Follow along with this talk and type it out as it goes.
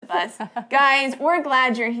us. Guys, we're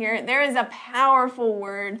glad you're here. There is a powerful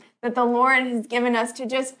word that the Lord has given us to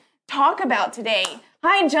just talk about today.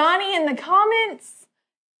 Hi, Johnny, in the comments.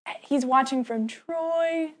 He's watching from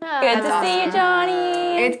Troy. Good to see you,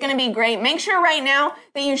 Johnny. It's going to be great. Make sure right now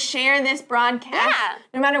that you share this broadcast.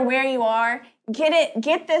 No matter where you are.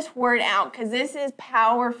 Get this word out, because this is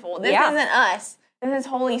powerful. This isn't us. This is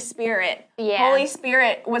Holy Spirit. Yeah. Holy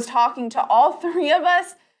Spirit was talking to all three of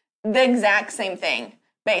us the exact same thing,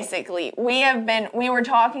 basically. We were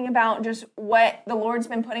talking about just what the Lord's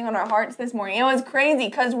been putting on our hearts this morning. It was crazy,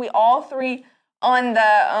 because we all three on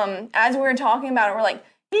the, as we were talking about it, we're like,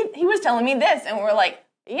 he was telling me this, and we're like,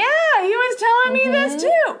 yeah, he was telling me this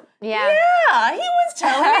too. Yeah, he was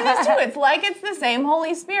telling me this too. It's like it's the same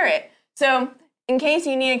Holy Spirit. So, in case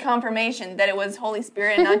you needed confirmation that it was Holy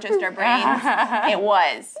Spirit and not just our brains, it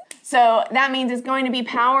was. So that means it's going to be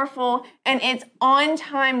powerful, and it's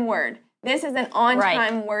on-time word. This is an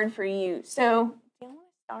on-time word for you. So, do you want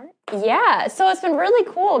to start? Yeah, so it's been really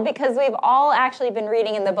cool because we've all actually been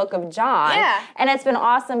reading in the book of John. Yeah. And it's been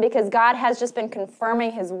awesome because God has just been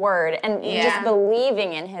confirming his word and just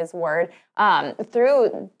believing in his word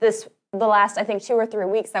through the last, I think, 2 or 3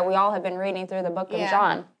 weeks that we all have been reading through the book of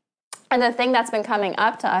John. And the thing that's been coming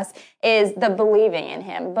up to us is the believing in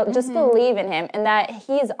him, but just believe in him and that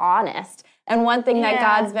he's honest. And one thing that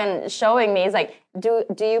God's been showing me is like, do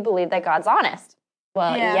you believe that God's honest?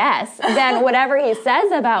 Well, yes. Then whatever he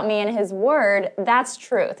says about me in his word, that's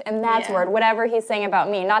truth. And that's word. Whatever he's saying about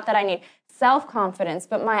me, not that I need self-confidence,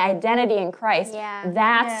 but my identity in Christ,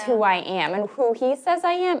 that's who I am. And who he says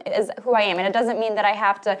I am is who I am. And it doesn't mean that I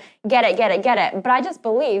have to get it. But I just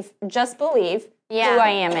believe who I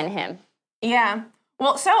am in him. Yeah.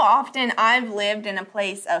 Well, so often I've lived in a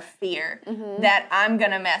place of fear that I'm going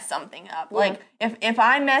to mess something up. Yeah. Like, if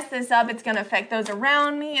I mess this up, it's going to affect those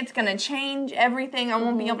around me. It's going to change everything. I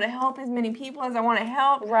won't be able to help as many people as I want to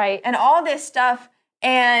help. Right. And all this stuff.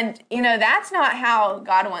 And, that's not how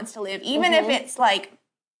God wants to live. Even if it's like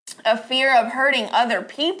a fear of hurting other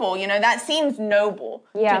people, that seems noble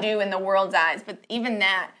to do in the world's eyes. But even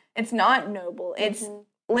that, it's not noble. It's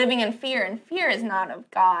living in fear, and fear is not of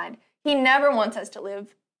God. He never wants us to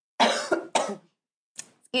live. Excuse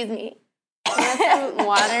me. You want some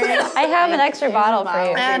water? I have an extra bottle for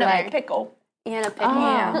you. And a pickle. You had a pickle?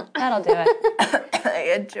 Oh, that'll do it.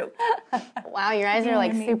 A joke. Wow, your eyes are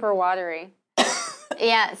like super watery.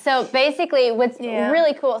 Yeah, so basically what's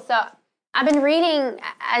really cool, so I've been reading,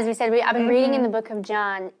 as we said, I've been reading in the book of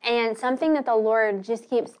John, and something that the Lord just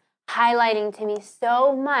keeps highlighting to me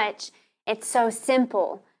so much. It's so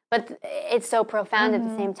simple, but it's so profound at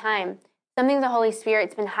the same time. Something the Holy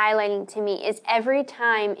Spirit's been highlighting to me is every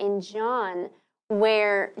time in John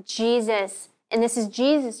where Jesus, and this is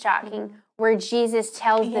Jesus talking, where Jesus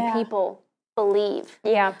tells the people, believe.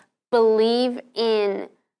 Yeah. Believe in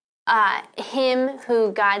him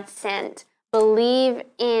who God sent. Believe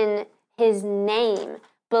in his name.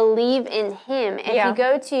 Believe in him. And if you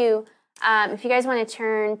go to, if you guys want to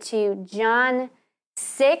turn to John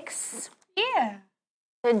 6. Yeah.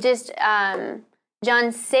 So just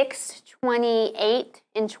John 6, 28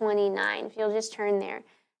 and 29, if you'll just turn there.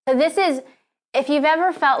 So this is, if you've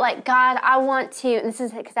ever felt like, God, I want to, this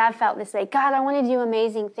is because I've felt this way, God, I want to do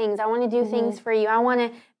amazing things. I want to do things for you. I want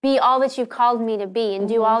to be all that you've called me to be and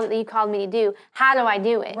do all that you called me to do. How do I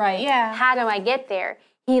do it? Right. Yeah. How do I get there?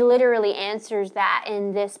 He literally answers that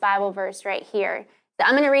in this Bible verse right here. So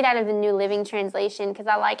I'm going to read out of the New Living Translation because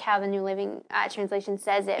I like how the New Living Translation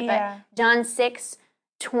says it. Yeah. But John 6,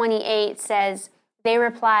 28 says, they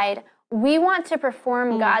replied, we want to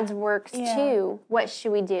perform God's works too. What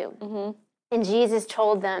should we do? And Jesus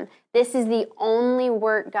told them, this is the only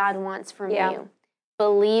work God wants from you.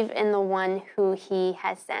 Believe in the one who he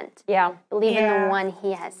has sent. Yeah. Believe in the one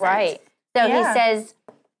he has sent. Right. So he says,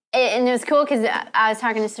 and it was cool because I was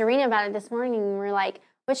talking to Serena about it this morning, and we're like,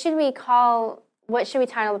 what should we title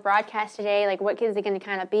the broadcast today? Like, what is it going to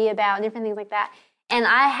kind of be about? Different things like that. And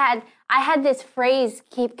I had this phrase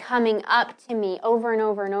keep coming up to me over and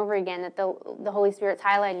over and over again that the Holy Spirit's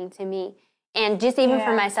highlighting to me. And just even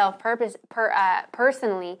for myself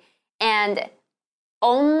personally. And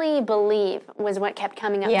only believe was what kept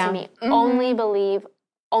coming up to me. Only believe.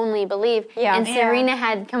 Yeah. And Serena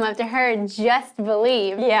had come up to her, just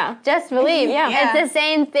believe. Yeah. Just believe. It's the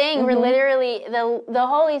same thing. We're literally, the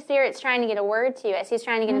Holy Spirit's trying to get a word to us. He's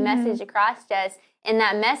trying to get a message across to us. And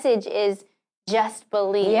that message is just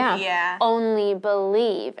believe. Yeah. Only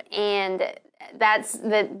believe. And that's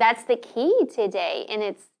the key today. And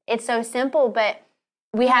it's so simple, but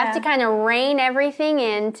we have to kind of rein everything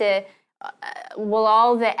into,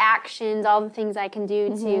 all the actions, all the things I can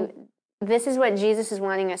do this is what Jesus is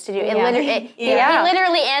wanting us to do. He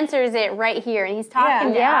literally answers it right here, and he's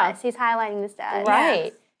talking to us. He's highlighting this to us.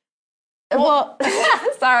 Right. Well,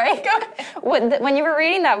 sorry. When you were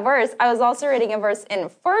reading that verse, I was also reading a verse in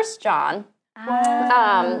 1 John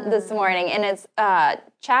this morning, and it's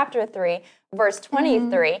chapter 3, verse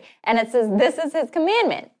 23, and it says, "This is his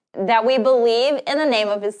commandment, that we believe in the name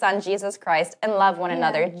of his Son, Jesus Christ, and love one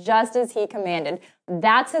another, just as he commanded."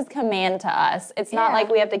 That's his command to us. It's not like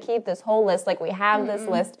we have to keep this whole list, like we have this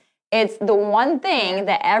list. It's the one thing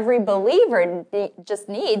that every believer just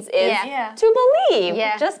needs is to believe.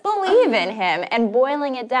 Yeah. Just believe in him, and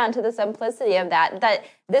boiling it down to the simplicity of that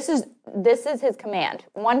this is his command,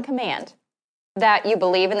 one command, that you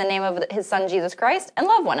believe in the name of his Son, Jesus Christ, and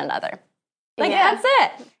love one another. That's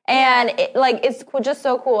it. And it's just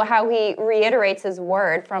so cool how he reiterates his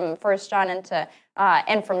word from 1 John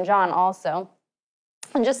and from John also.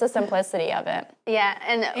 And just the simplicity of it. Yeah,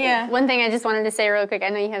 and one thing I just wanted to say real quick, I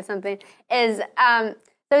know you have something, is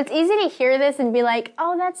so it's easy to hear this and be like,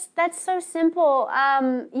 oh, that's so simple.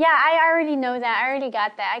 I already know that. I already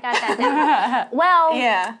got that. I got that down. Well,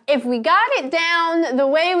 if we got it down the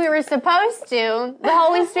way we were supposed to, the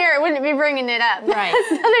Holy Spirit wouldn't be bringing it up. Right.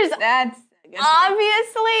 So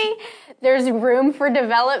obviously, there's room for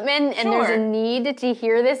development, and there's a need to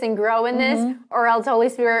hear this and grow in this, or else Holy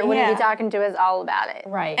Spirit wouldn't be talking to us all about it.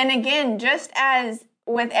 Right. And again, just as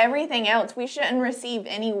with everything else, we shouldn't receive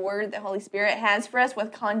any word the Holy Spirit has for us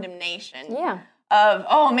with condemnation. Yeah. Of,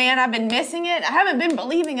 oh man, I've been missing it. I haven't been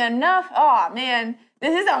believing enough. Oh man,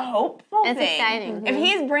 this is a hopeful thing. It's exciting. If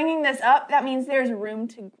he's bringing this up, that means there's room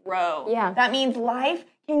to grow. Yeah. That means life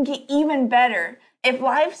can get even better. If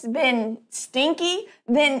life's been stinky,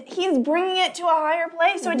 then he's bringing it to a higher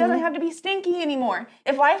place so it doesn't have to be stinky anymore.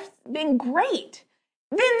 If life's been great,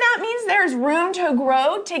 then that means there's room to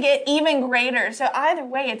grow to get even greater. So either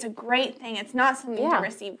way, it's a great thing. It's not something to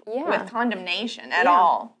receive with condemnation at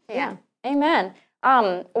all. Yeah. Amen.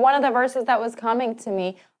 One of the verses that was coming to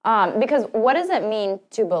me, because what does it mean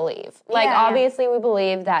to believe? Obviously we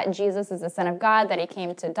believe that Jesus is the Son of God, that he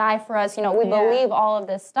came to die for us. We believe all of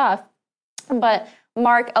this stuff. But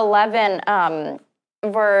Mark 11,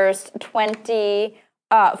 verse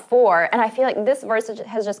 24, and I feel like this verse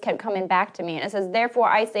has just kept coming back to me. And it says, "Therefore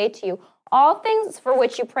I say to you, all things for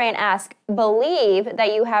which you pray and ask, believe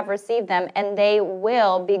that you have received them, and they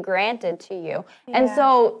will be granted to you." Yeah. And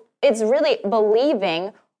so it's really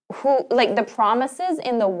believing the promises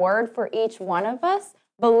in the word for each one of us,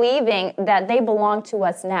 believing that they belong to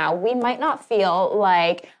us now. We might not feel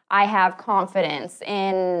like I have confidence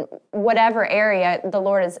in whatever area the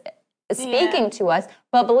Lord is speaking to us,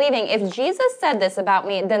 but believing if Jesus said this about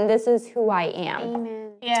me, then this is who I am.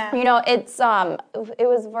 Amen. Yeah. It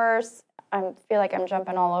was verse, I feel like I'm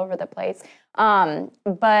jumping all over the place.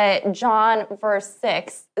 But John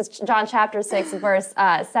chapter 6, verse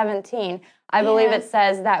 17, I believe it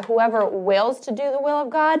says that whoever wills to do the will of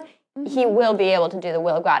God, he will be able to do the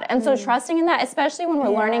will of God. And so trusting in that, especially when we're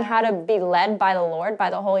learning how to be led by the Lord, by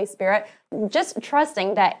the Holy Spirit, just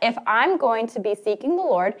trusting that if I'm going to be seeking the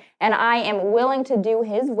Lord and I am willing to do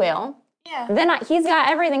his will, then he's got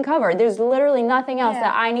everything covered. There's literally nothing else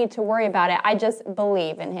that I need to worry about it. I just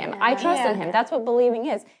believe in him. I trust in him. That's what believing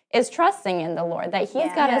is trusting in the Lord, that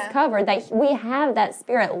he's got us covered, that we have that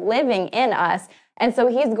Spirit living in us. And so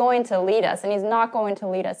he's going to lead us, and he's not going to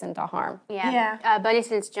lead us into harm. Buddy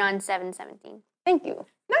says John 7:17. Thank you.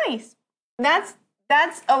 Nice. That's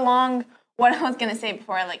along what I was going to say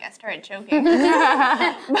before I started choking.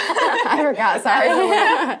 I forgot, sorry.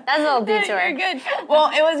 That's a little detour. You're good.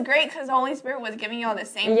 Well, it was great because the Holy Spirit was giving you all the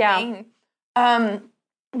same thing. But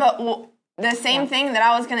the same thing that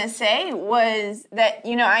I was going to say was that,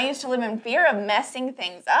 I used to live in fear of messing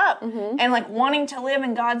things up and wanting to live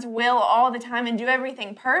in God's will all the time and do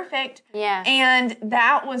everything perfect. Yeah. And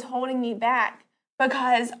that was holding me back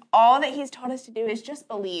because all that he's taught us to do is just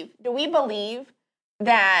believe. Do we believe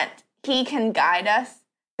that he can guide us?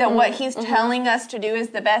 That what he's telling us to do is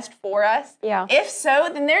the best for us? Yeah. If so,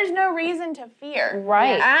 then there's no reason to fear.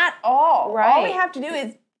 Right. At all. Right. All we have to do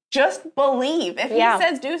is just believe. If he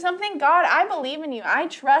says do something, God, I believe in you. I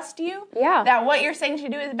trust you that what you're saying to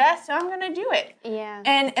do is best, so I'm going to do it. Yeah.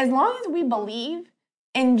 And as long as we believe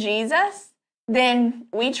in Jesus, then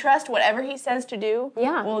we trust whatever he says to do.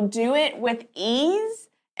 Yeah. We'll do it with ease,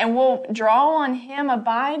 and we'll draw on him,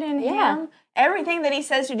 abide in him. Everything that he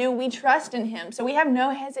says to do, we trust in him. So we have no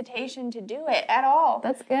hesitation to do it at all.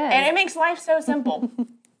 That's good. And it makes life so simple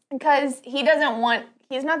because he's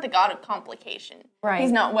not the God of complication. Right.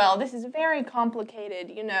 He's not, this is a very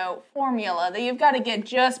complicated, formula that you've got to get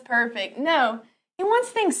just perfect. No, he wants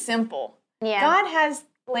things simple. Yeah. God has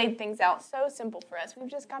laid things out so simple for us. We've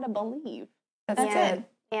just got to believe. That's yeah. it.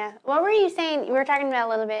 Yeah. What were you saying? We were talking about a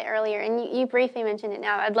little bit earlier, and you briefly mentioned it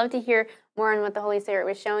now. I'd love to hear more on what the Holy Spirit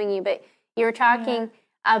was showing you, but you were talking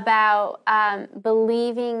about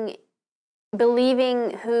believing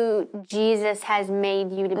who Jesus has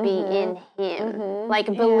made you to be in him. Like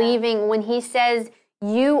believing when he says,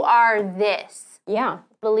 you are this. Yeah.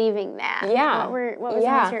 Believing that. Yeah. What was the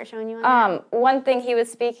Holy Spirit showing you on that? One thing he was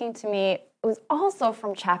speaking to me was also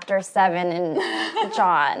from chapter 7 in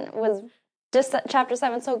John. Was just chapter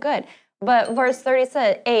 7 so good. But verse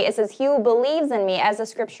 38, it says, he who believes in me, as the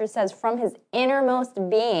scripture says, from his innermost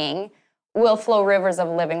being will flow rivers of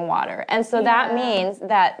living water. And so that means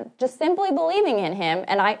that just simply believing in him,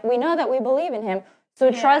 and we know that we believe in him,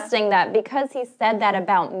 so trusting that because he said that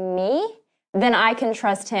about me, then I can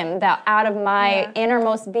trust him that out of my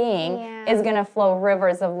innermost being is going to flow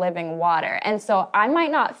rivers of living water. And so I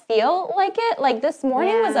might not feel like it. Like this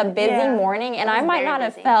morning was a busy morning, and I might not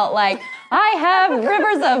have felt like I have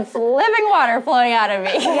rivers of living water flowing out of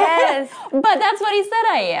me. Yes. But that's what he said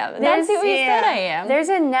I am. That's who he said I am. There's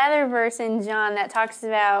another verse in John that talks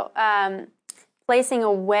about placing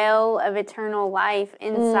a well of eternal life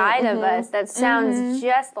inside of us that sounds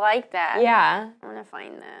just like that. Yeah. I want to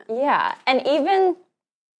find that. Yeah. And even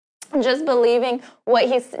just believing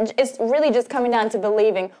it's really just coming down to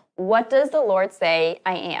believing, what does the Lord say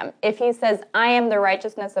I am? If he says, I am the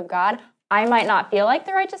righteousness of God, I might not feel like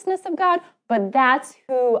the righteousness of God, but that's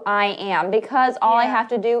who I am, because all I have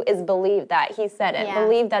to do is believe that. He said it. Yeah.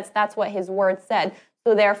 Believe that's what his word said.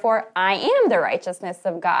 So therefore, I am the righteousness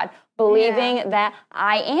of God, believing that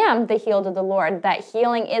I am the healed of the Lord, that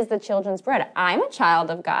healing is the children's bread. I'm a child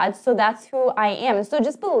of God, so that's who I am. And so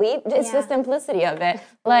just believe. It's the simplicity of it.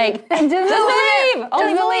 Like, just believe.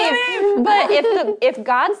 Only believe. But if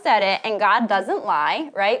God said it, and God doesn't lie,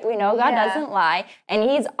 right? We know God doesn't lie, and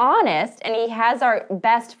he's honest, and he has our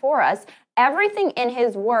best for us, everything in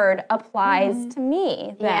his word applies to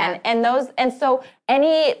me then. And so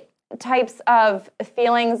any types of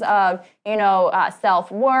feelings of,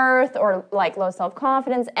 self-worth or like low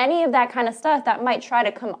self-confidence, any of that kind of stuff that might try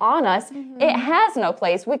to come on us, it has no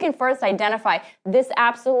place. We can first identify this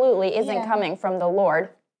absolutely isn't coming from the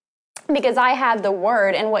Lord, because I have the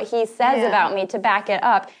word and what he says about me to back it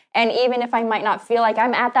up. And even if I might not feel like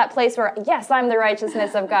I'm at that place where, yes, I'm the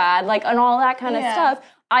righteousness of God, like, and all that kind of stuff,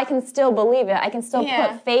 I can still believe it. I can still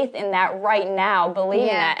put faith in that right now, believing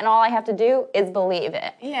that. And all I have to do is believe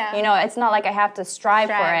it. Yeah. It's not like I have to strive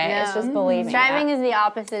for it. No. It's just believing. Striving is the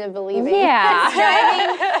opposite of believing.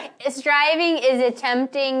 Yeah. Striving is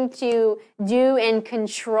attempting to do and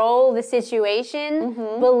control the situation.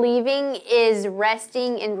 Believing is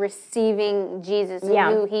resting and receiving Jesus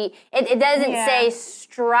and who he... It doesn't say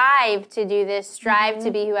strive to do this, strive to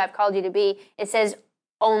be who I've called you to be. It says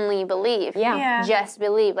only believe. Just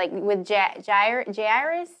believe. Like with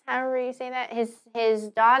Jairus, however you say that, his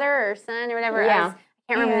daughter or son or whatever. I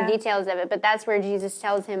can't remember the details of it, but that's where Jesus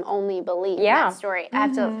tells him only believe. That story. I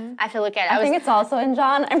have to look at it. I think it's also in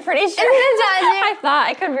John. I'm pretty sure. I thought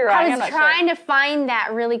I could be wrong. I was trying to find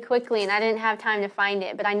that really quickly, and I didn't have time to find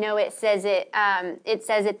it. But I know it says it. It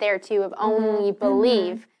says it there too of only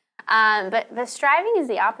believe. But the striving is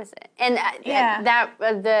the opposite, and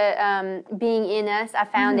the being in us. I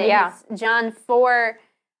found it. It's John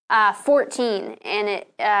 4:14, and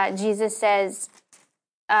Jesus says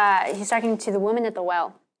he's talking to the woman at the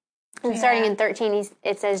well, and starting in 13,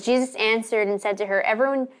 it says Jesus answered and said to her,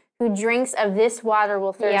 "Everyone who drinks of this water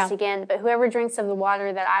will thirst again, but whoever drinks of the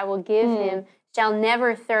water that I will give him shall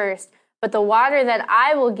never thirst. But the water that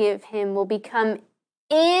I will give him will become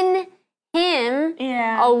in him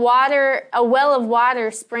a well of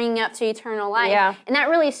water springing up to eternal life." And that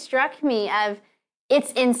really struck me of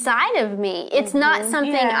it's inside of me. It's not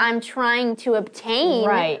something I'm trying to obtain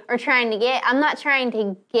or trying to get. I'm not trying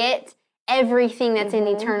to get everything that's in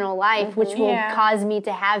eternal life, which will cause me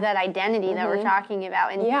to have that identity that we're talking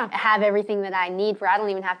about and have everything that I need, where I don't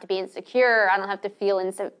even have to be insecure. I don't have to feel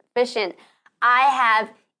insufficient. I have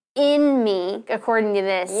in me, according to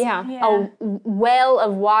this, a well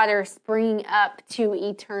of water springing up to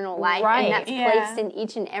eternal life. And that's placed in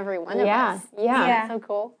each and every one of us. That's so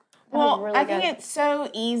cool. Well, really I think it's so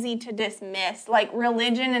easy to dismiss. Like,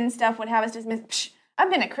 religion and stuff would have us dismiss, I've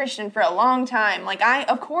been a Christian for a long time. Like,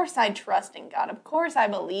 of course I trust in God. Of course I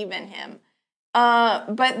believe in him.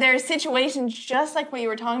 But there's situations, just like what you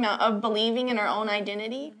were talking about, of believing in our own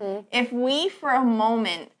identity. If we, for a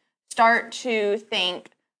moment, start to think,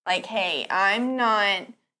 like, hey, I'm not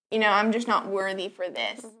I'm just not worthy for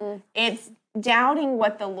this. It's doubting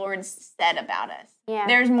what the Lord said about us. Yeah.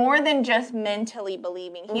 There's more than just mentally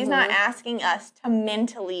believing. He's not asking us to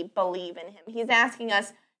mentally believe in him. He's asking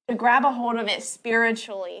us to grab a hold of it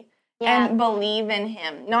spiritually and believe in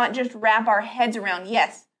him, not just wrap our heads around,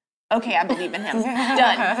 yes, okay, I believe in him.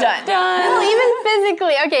 Done. Well, even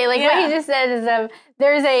physically, okay, like what he just said is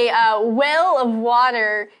there's a well of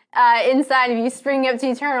water inside of you springing up to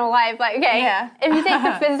eternal life. Like, okay, if you take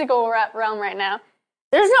the physical realm right now,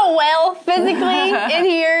 there's no well physically in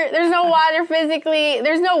here. There's no water physically.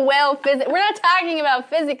 There's no well physically. We're not talking about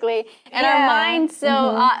physically. And our mind,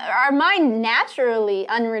 our mind naturally,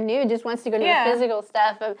 unrenewed, just wants to go to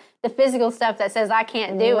the physical stuff that says I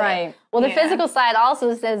can't do it. Well, the physical side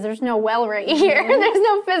also says there's no well right here. There's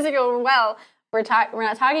no physical well. We're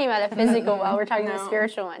not talking about a physical well. We're talking about a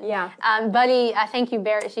spiritual one. Yeah. Buddy, thank you,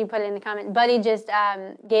 Barrett. She put it in the comment. Buddy just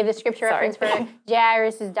gave the scripture reference for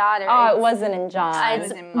Jairus' daughter. Oh, it wasn't in John.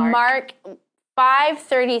 It's in Mark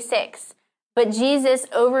 5:36. But Jesus,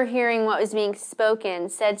 overhearing what was being spoken,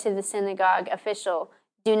 said to the synagogue official,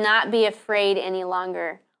 "Do not be afraid any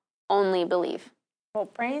longer. Only believe." Well,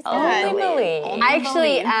 praise God. Only believe.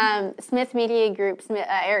 Actually, Smith Media Group,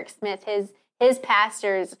 Eric Smith, his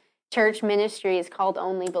pastor's church ministry is called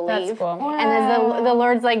Only Believe. That's cool. Wow. And the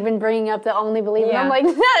Lord's like been bringing up the Only Believe. And I'm like,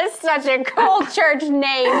 that is such a cool church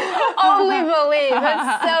name. Only Believe.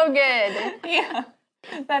 That's so good. Yeah.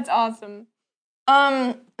 That's awesome.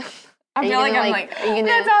 I feel like I'm like,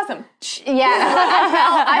 that's awesome.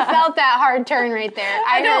 Yeah, I felt that hard turn right there.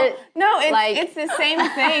 It's the same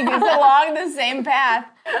thing. It's along the same path.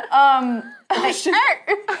 I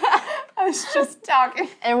was just talking.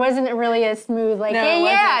 It wasn't really a smooth, like, it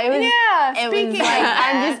was like,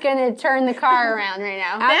 I'm just going to turn the car around right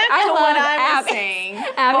now. Back to what I was saying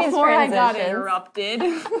before I got interrupted.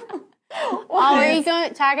 Were you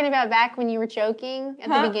talking about back when you were choking at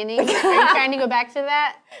the beginning? Are you trying to go back to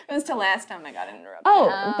that? It was to last time I got interrupted.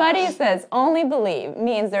 Oh, Buddy says, only believe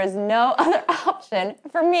means there's no other option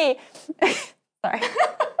for me. Sorry.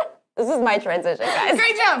 This is my transition, guys.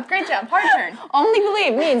 Great job. Hard turn. Only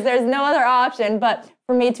believe means there's no other option but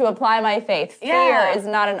for me to apply my faith. Fear is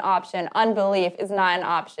not an option. Unbelief is not an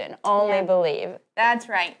option. Only believe. That's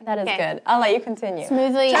right. That is good. I'll let you continue.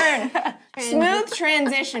 Smoothly. Smooth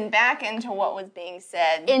transition back into what was being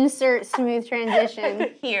said. Insert smooth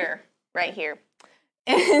transition. Right here.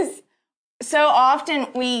 Is so often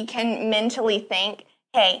we can mentally think,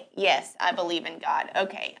 hey, yes, I believe in God.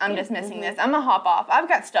 Okay, I'm just missing this. I'm going to hop off. I've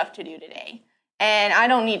got stuff to do today, and I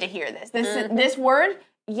don't need to hear this. This word,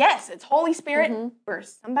 yes, it's Holy Spirit for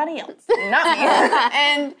somebody else, not me.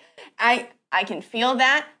 And I can feel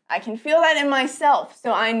that. I can feel that in myself,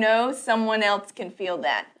 so I know someone else can feel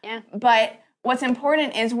that. Yeah. But what's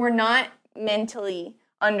important is we're not mentally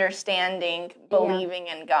understanding, believing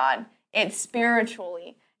in God. It's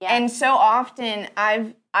spiritually. Yeah. And so often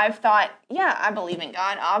I've thought, I believe in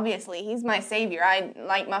God. Obviously, He's my Savior.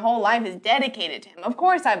 My whole life is dedicated to Him. Of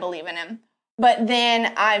course I believe in Him. But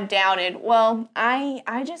then I've doubted, well,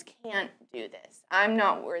 I just can't do this. I'm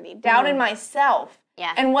not worthy. Doubted myself.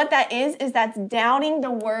 Yeah. And what that is that's doubting the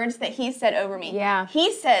words that He said over me. Yeah.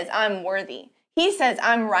 He says I'm worthy. He says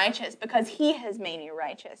I'm righteous because He has made me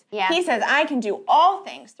righteous. Yeah. He says I can do all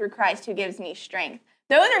things through Christ who gives me strength.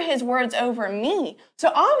 Those are His words over me.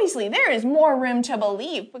 So obviously there is more room to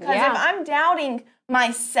believe because if I'm doubting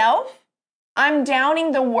myself, I'm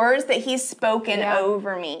doubting the words that He's spoken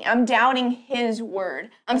over me. I'm doubting His word.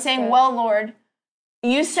 I'm saying, well, Lord,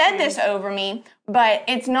 you said this over me, but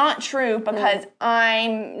it's not true because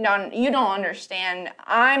you don't understand.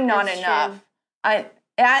 I'm not enough.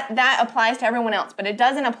 That applies to everyone else, but it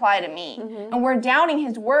doesn't apply to me. And we're doubting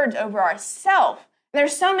His words over ourselves.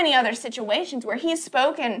 There's so many other situations where He's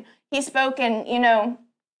spoken, we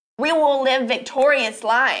will live victorious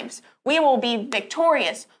lives. We will be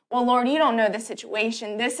victorious. Well, Lord, you don't know the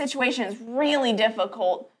situation. This situation is really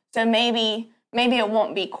difficult, so maybe it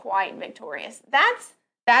won't be quite victorious. That's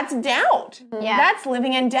doubt. Yeah. That's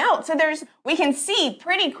living in doubt. So we can see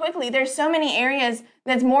pretty quickly there's so many areas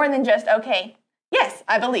that's more than just, okay, yes,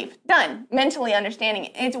 I believe. Done. Mentally understanding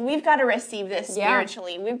it. We've got to receive this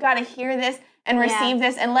spiritually. We've got to hear this and receive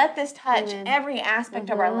this and let this touch every aspect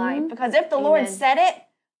of our life. Because if the Lord said it,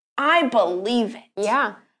 I believe it.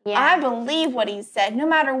 Yeah. I believe what He said, no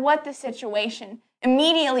matter what the situation.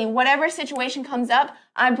 Immediately, whatever situation comes up,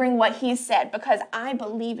 I bring what He said because I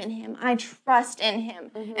believe in Him. I trust in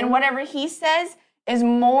Him. And whatever He says is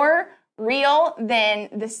more real than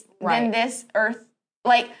this earth.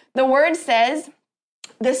 Like the Word says,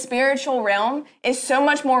 the spiritual realm is so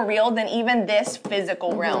much more real than even this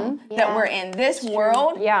physical realm that we're in. This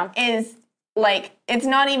world is like, it's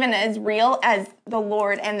not even as real as the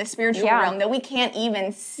Lord and the spiritual realm that we can't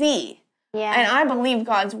even see. Yeah. And I believe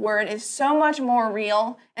God's word is so much more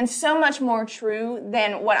real and so much more true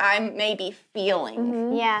than what I may be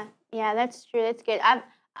feeling. Yeah, that's true. That's good.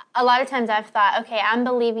 A lot of times I've thought, okay, I'm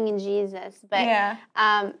believing in Jesus, but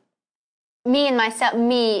me in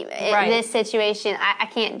this situation, I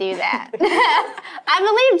can't do that. I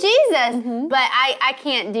believe Jesus, but I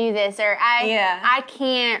can't do this, or I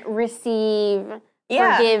can't receive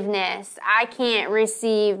forgiveness. I can't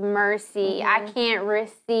receive mercy. I can't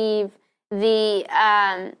receive the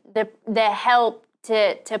help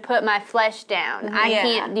to put my flesh down. I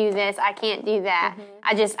can't do this. I can't do that.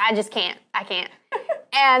 I just can't. I can't.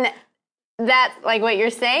 And that's like what you're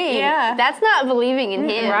saying. Yeah. That's not believing in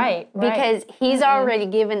him. Right. Because he's already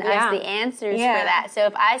given us the answers for that. So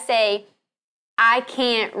if I say I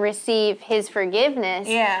can't receive his forgiveness,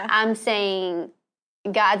 I'm saying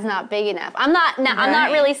God's not big enough. I'm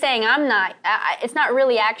not really saying I'm not. It's not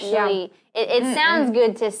really actually, it sounds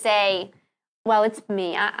good to say, well, it's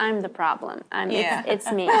me. I'm the problem.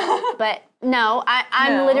 It's me. But no,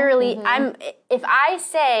 I'm literally, if I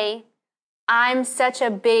say I'm such a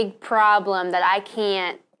big problem that I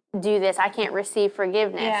can't do this, I can't receive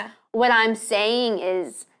forgiveness. Yeah. What I'm saying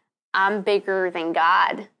is I'm bigger than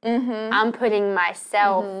God. I'm putting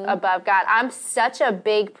myself above God. I'm such a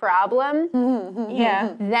big problem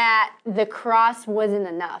that the cross wasn't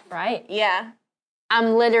enough. Right. Yeah.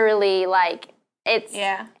 I'm literally like, it's...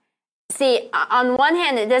 Yeah. See, on one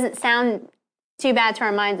hand, it doesn't sound too bad to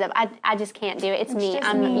our minds of, I just can't do it. It's me.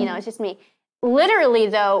 It's just me. Literally,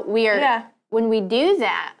 though, we are... When we do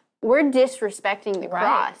that, we're disrespecting the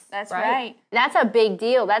cross. That's right. That's a big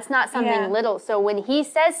deal. That's not something little. So when he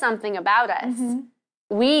says something about us,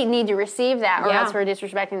 we need to receive that, or else we're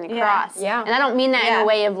disrespecting the cross. Yeah. And I don't mean that in a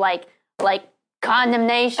way of like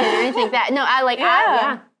condemnation or anything like that. No,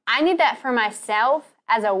 I need that for myself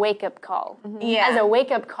as a wake-up call. As a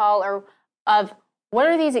wake-up call of what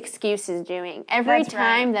are these excuses doing? Every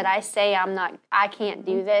time that I say I can't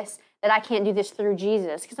do this, that I can't do this through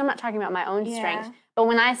Jesus, because I'm not talking about my own strength. But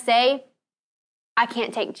when I say I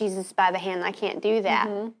can't take Jesus by the hand, I can't do that,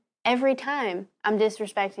 every time I'm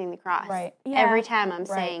disrespecting the cross. Right. Yeah. Every time I'm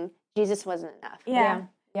saying Jesus wasn't enough.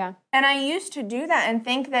 Yeah. And I used to do that and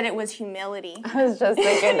think that it was humility. I was just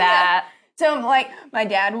thinking that. So, like, my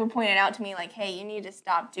dad would point it out to me, like, hey, you need to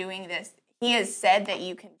stop doing this. He has said that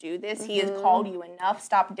you can do this. He has called you enough.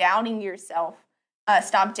 Stop doubting yourself.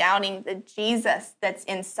 Stop doubting the Jesus that's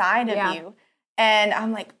inside of you. And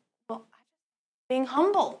I'm like, well, I'm being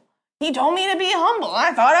humble. He told me to be humble.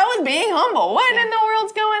 I thought I was being humble. What in the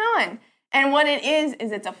world's going on? And what it is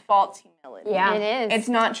it's a false humility. Yeah, it is. It's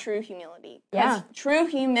not true humility. Because true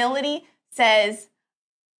humility says,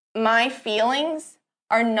 my feelings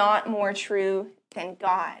are not more true than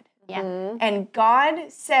God. Yeah. And God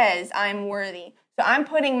says I'm worthy. So I'm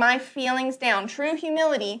putting my feelings down. True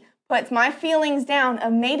humility puts my feelings down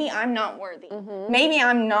of maybe I'm not worthy. Maybe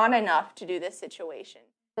I'm not enough to do this situation.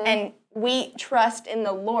 And we trust in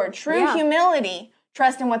the Lord. True humility,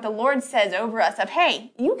 trust in what the Lord says over us of,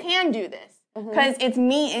 hey, you can do this because it's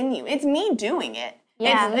me in you. It's me doing it.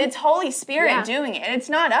 Yeah. It's Holy Spirit doing it. It's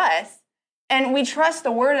not us. And we trust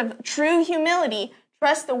the word of true humility,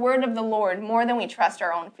 trust the word of the Lord more than we trust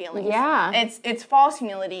our own feelings. Yeah. It's false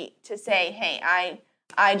humility to say, hey,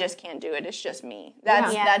 I just can't do it. It's just me.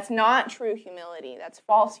 That's not true humility. That's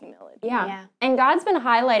false humility. Yeah. And God's been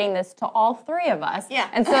highlighting this to all three of us. Yeah.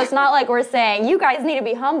 And so it's not like we're saying, you guys need to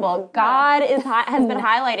be humble. God has been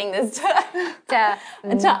highlighting this to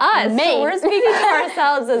us. Me. So we're speaking to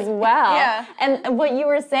ourselves as well. Yeah. And what you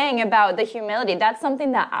were saying about the humility, that's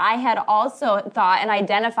something that I had also thought and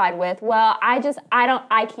identified with. Well, I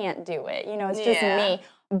can't do it. It's just me.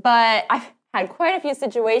 But I've had quite a few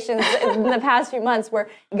situations in the past few months where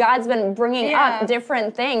God's been bringing up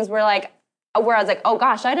different things where I was like, oh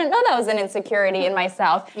gosh, I didn't know that was an insecurity in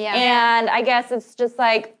myself. Yeah. And I guess it's just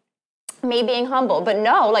like me being humble. But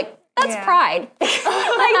no, that's pride. That's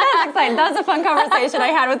exciting. That was a fun conversation I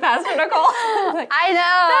had with Pastor Nicole. I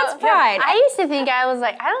know. That's pride. I used to think I was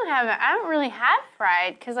like, I don't really have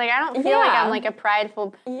pride because I don't feel like I'm like a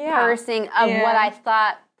prideful person of what I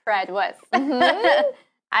thought pride was.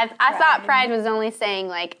 I thought pride was only saying,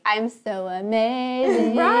 I'm so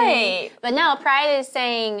amazing. Right. But no, pride is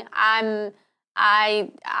saying I'm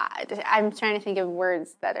trying to think of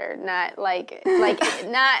words that are not,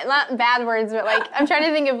 not bad words, but, I'm trying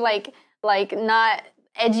to think of, not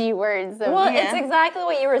edgy words. It's exactly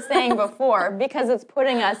what you were saying before, because it's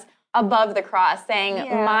putting us above the cross, saying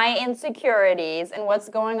my insecurities and what's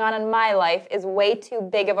going on in my life is way too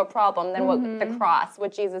big of a problem than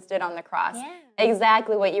what Jesus did on the cross. Yeah.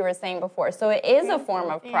 Exactly what you were saying before. So it is a form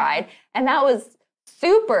of pride. And that was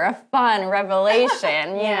super fun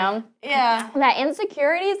revelation, you know? Yeah. That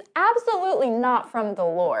insecurity is absolutely not from the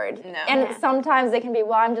Lord. No. And sometimes it can be,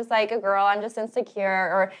 well, I'm just like a girl, I'm just insecure,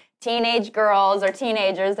 or teenage girls or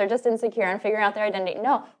teenagers, they're just insecure and figuring out their identity.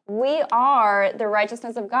 No, we are the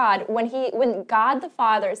righteousness of God. When God the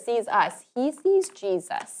Father sees us, he sees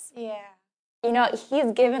Jesus. Yeah. You know,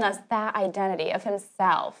 he's given us that identity of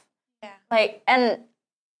himself. Yeah. And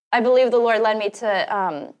I believe the Lord led me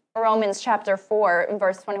to Romans chapter 4,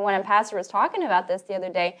 verse 21, and Pastor was talking about this the other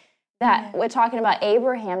day, that we're talking about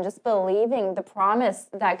Abraham just believing the promise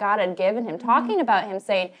that God had given him, talking about him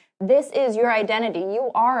saying, this is your identity.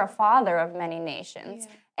 You are a father of many nations.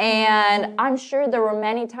 Yeah. And I'm sure there were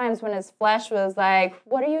many times when his flesh was like,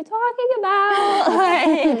 what are you talking about?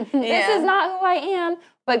 Like, this is not who I am.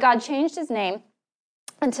 But God changed his name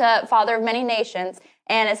into Father of Many Nations.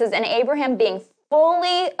 And it says, and Abraham being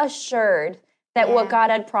fully assured that what God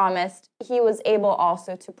had promised, he was able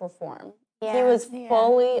also to perform. Yeah. He was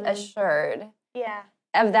fully assured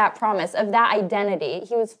of that promise, of that identity.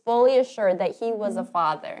 He was fully assured that he was a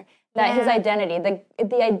father, that his identity,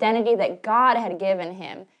 the identity that God had given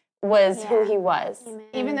him was who he was. Amen.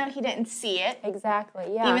 Even though he didn't see it.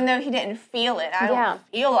 Exactly, yeah. Even though he didn't feel it. I don't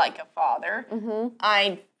feel like a father.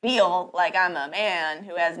 I feel like I'm a man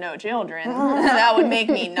who has no children. That would make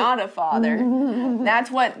me not a father. That's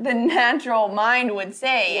what the natural mind would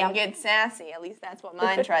say and get sassy. At least that's what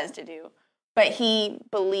mine tries to do. But he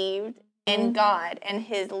believed in God and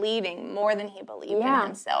his leading more than he believed in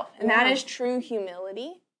himself. And that is true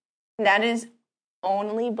humility. That is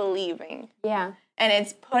only believing. Yeah. And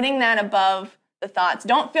it's putting that above the thoughts.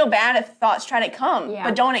 Don't feel bad if thoughts try to come,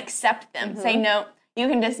 but don't accept them. Say, no, you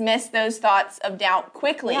can dismiss those thoughts of doubt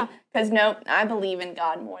quickly because, no, I believe in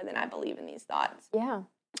God more than I believe in these thoughts. Yeah.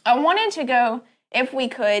 I wanted to go, if we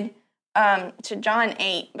could, to John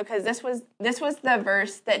 8 because this was the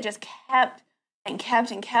verse that just kept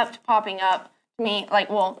popping up to me,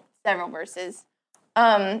 several verses.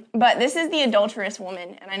 But this is the adulterous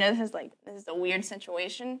woman, and I know this is a weird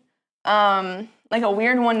situation, a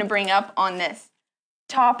weird one to bring up on this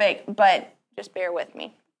topic, but just bear with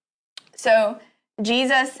me. So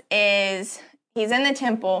Jesus he's in the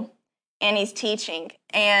temple and he's teaching.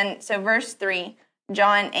 And so verse 3,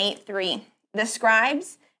 John 8:3, the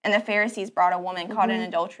scribes and the Pharisees brought a woman caught in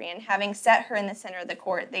adultery, and having set her in the center of the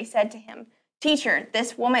court, they said to him, Teacher,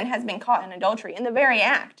 this woman has been caught in adultery in the very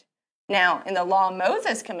act. Now, in the law,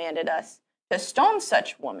 Moses commanded us to stone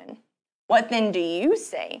such woman. What then do you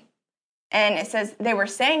say? And it says they were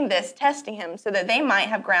saying this, testing him, so that they might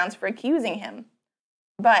have grounds for accusing him.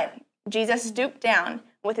 But Jesus stooped down.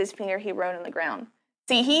 With his finger, he wrote on the ground.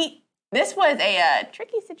 See, this was a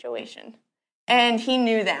tricky situation, and he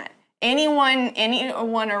knew that. Anyone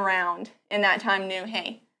around in that time knew,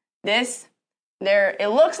 hey, it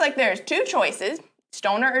looks like there's two choices,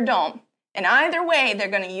 stone her or don't. And either way, they're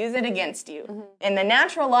going to use it against you. In the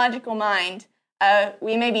natural logical mind,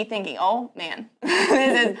 we may be thinking, oh, man,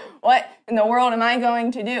 this is what in the world am I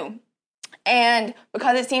going to do? And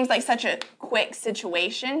because it seems like such a quick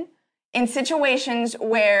situation, in situations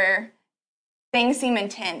where things seem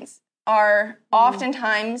intense,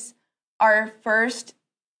 oftentimes our first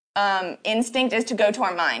instinct is to go to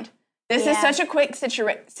our mind. This is such a quick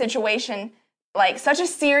situation, such a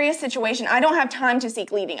serious situation. I don't have time to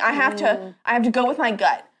seek leading. I have to go with my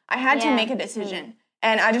gut. I had to make a decision,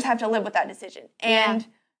 and I just have to live with that decision. And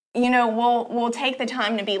we'll take the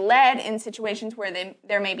time to be led in situations where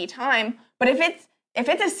there may be time. But if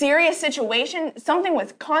it's a serious situation, something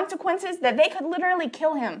with consequences, that they could literally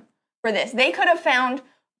kill him for this. They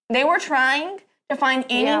were trying to find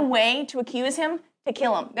any way to accuse him, to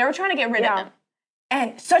kill him. They were trying to get rid of him.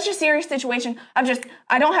 And such a serious situation, I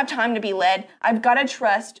don't have time to be led. I've got to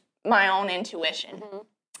trust my own intuition.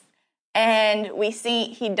 And we see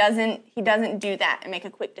he doesn't do that and make a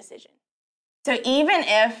quick decision. So even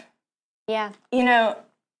if,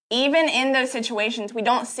 even in those situations, we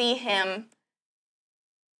don't see him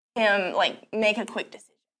make a quick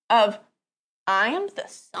decision of, I am the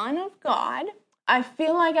Son of God. I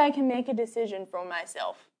feel like I can make a decision for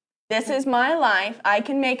myself. This is my life. I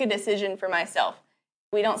can make a decision for myself.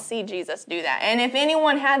 We don't see Jesus do that. And if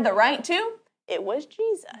anyone had the right to, it was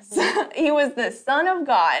Jesus. He was the Son of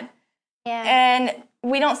God. Yeah. And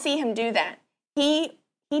we don't see him do that. He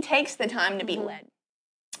takes the time to be led.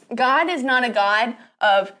 God is not a God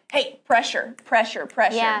of, hey, pressure.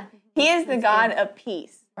 Yeah. He is the God of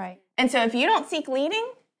peace. Right. And so if you don't seek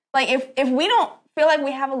leading, Like, if we don't feel like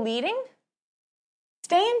we have a leading,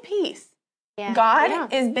 stay in peace. Yeah.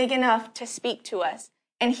 God is big enough to speak to us,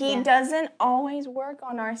 and he doesn't always work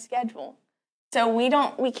on our schedule. So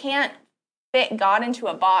we can't fit God into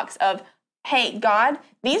a box of, hey, God,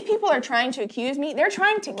 these people are trying to accuse me. They're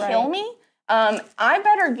trying to kill me. I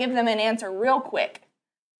better give them an answer real quick,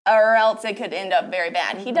 or else it could end up very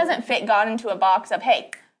bad. Mm-hmm. He doesn't fit God into a box of,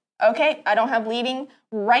 hey, okay, I don't have leading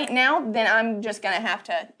right now, then I'm just going to have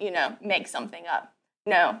to, make something up.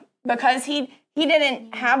 No, because he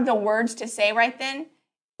didn't have the words to say right then.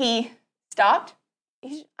 He stopped.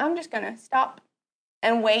 I'm just going to stop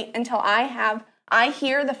and wait until I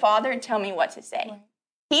hear the Father tell me what to say. Right.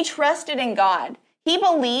 He trusted in God. He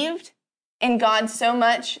believed in God so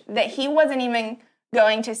much that he wasn't even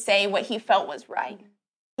going to say what he felt was right.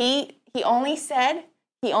 He only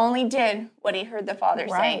did what he heard the Father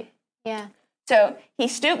say. Yeah. So he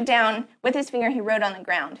stooped down, with his finger he wrote on the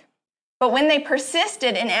ground. But when they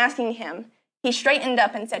persisted in asking him, he straightened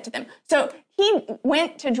up and said to them. So he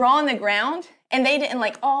went to draw on the ground, and they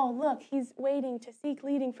didn't oh, look, he's waiting to seek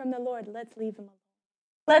leading from the Lord. Let's leave him alone.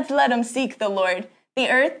 Let's let him seek the Lord.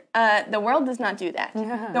 The world does not do that.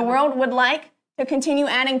 The world would like to continue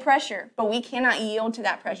adding pressure, but we cannot yield to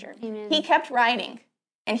that pressure. Amen. He kept writing,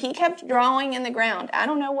 and he kept drawing in the ground. I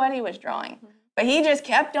don't know what he was drawing, but he just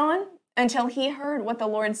kept on until he heard what the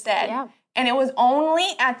Lord said. Yeah. And it was only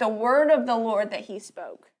at the word of the Lord that he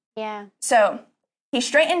spoke. Yeah. So he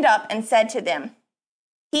straightened up and said to them,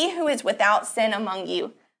 "He who is without sin among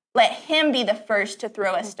you, let him be the first to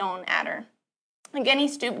throw a stone at her." Again, he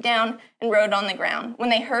stooped down and wrote on the ground. When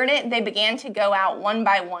they heard it, they began to go out one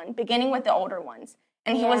by one, beginning with the older ones.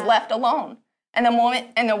 And he was left alone, and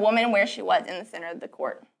the woman where she was in the center of the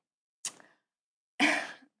court.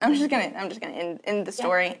 I'm just gonna end the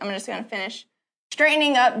story. Yeah. I'm just gonna finish.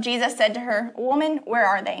 Straightening up, Jesus said to her, "Woman, where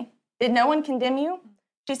are they? Did no one condemn you?"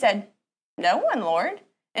 She said, "No one, Lord."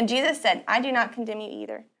 And Jesus said, "I do not condemn you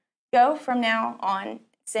either. Go from now on,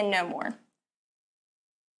 sin no more."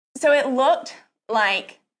 So it looked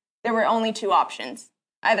like there were only two options,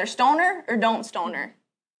 either stone her or don't stone her.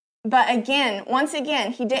 But once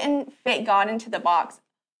again, he didn't fit God into the box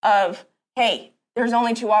of, hey, there's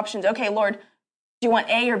only two options. Okay, Lord, do you want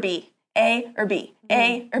A or B? A or B?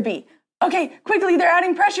 A or B? Okay, quickly, they're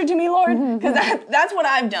adding pressure to me, Lord, because that's what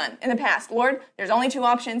I've done in the past. Lord, there's only two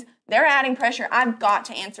options. They're adding pressure. I've got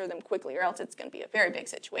to answer them quickly, or else it's going to be a very big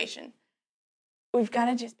situation. We've got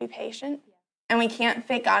to just be patient, and we can't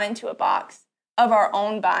fit God into a box of our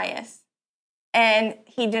own bias. And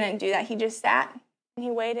he didn't do that. He just sat and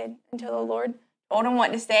he waited until the Lord told him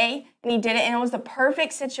what to say, and he did it, and it was the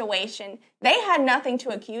perfect situation. They had nothing to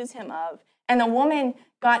accuse him of, and the woman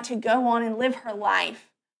got to go on and live her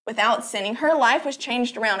life without sinning. Her life was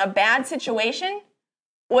changed around. A bad situation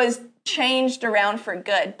was changed around for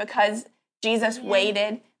good because Jesus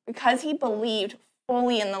waited, because he believed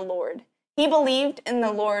fully in the Lord. He believed in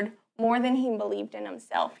the Lord more than he believed in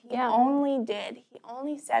himself. He only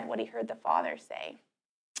said what he heard the Father say.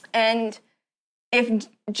 And if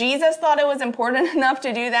Jesus thought it was important enough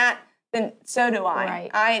to do that, then so do I.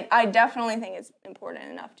 Right. I definitely think it's important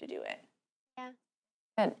enough to do it.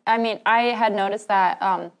 Yeah. I mean, I had noticed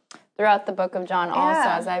that throughout the book of John also,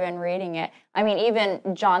 as I've been reading it. I mean,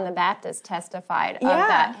 even John the Baptist testified of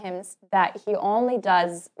that he only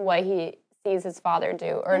does what he sees his Father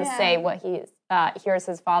do, or to say what he hears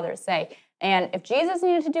his Father say. And if Jesus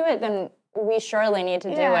needed to do it, then we surely need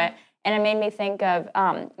to do it. And it made me think of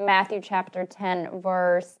Matthew chapter 10,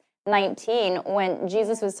 verse 19, when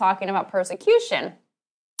Jesus was talking about persecution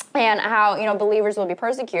and how, believers will be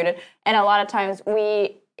persecuted. And a lot of times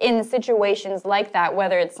in situations like that,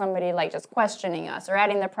 whether it's somebody just questioning us or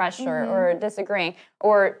adding the pressure or disagreeing,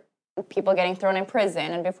 or people getting thrown in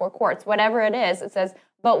prison and before courts, whatever it is, it says,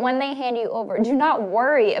 "But when they hand you over, do not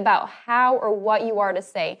worry about how or what you are to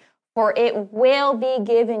say, for it will be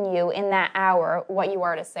given you in that hour what you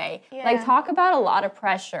are to say." Yeah. Talk about a lot of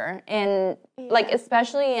pressure in,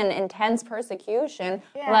 especially in intense persecution.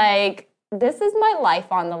 Yeah. This is my life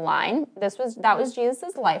on the line. That was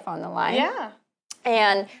Jesus' life on the line. Yeah.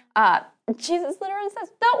 And Jesus literally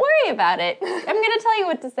says, "Don't worry about it. I'm going to tell you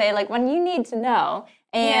what to say, when you need to know."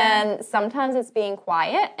 And sometimes it's being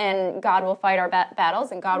quiet, and God will fight our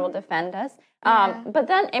battles, and God will defend us. But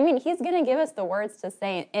then, he's going to give us the words to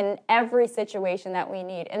say in every situation that we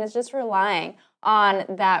need. And it's just relying on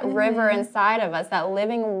that river inside of us, that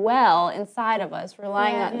living well inside of us,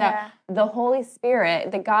 relying on that the Holy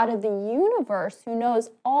Spirit, the God of the universe who knows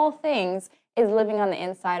all things, is living on the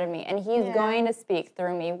inside of me. And he's going to speak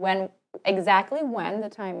through me when the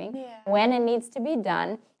timing, when it needs to be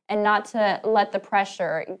done. and not to let the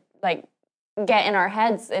pressure like get in our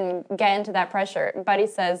heads and get into that pressure. Buddy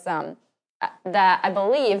says that I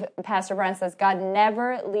believe Pastor Brian says God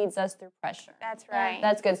never leads us through pressure. That's right.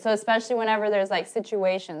 That's good. So especially whenever there's like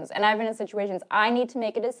situations, and I've been in situations, I need to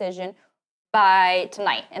make a decision by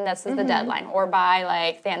tonight, and this is the deadline, or by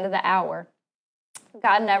like the end of the hour.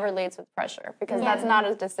 God never leads with pressure, because that's not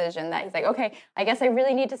his decision. That he's like, okay, I guess I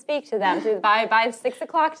really need to speak to them by 6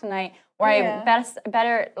 o'clock tonight, or I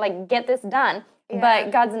better like get this done.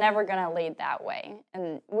 But God's never going to lead that way,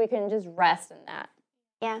 and we can just rest in that.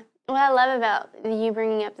 Yeah. What I love about you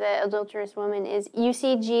bringing up the adulterous woman is you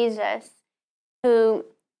see Jesus, who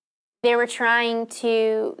they were trying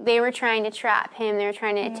to trap him. They were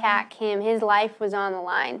trying to attack him. His life was on the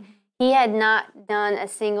line. He had not done a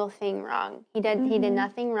single thing wrong. He did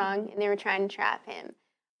nothing wrong, and they were trying to trap him.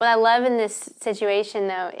 What I love in this situation,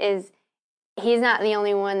 though, is he's not the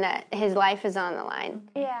only one that his life is on the line.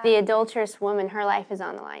 Yeah. The adulterous woman, her life is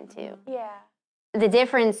on the line too. Yeah. The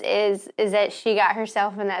difference is that she got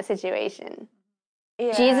herself in that situation.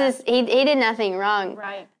 Yeah. Jesus, he did nothing wrong.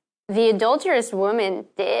 Right. The adulterous woman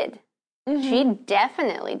did. She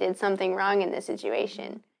definitely did something wrong in this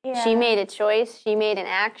situation. Yeah. She made a choice. She made an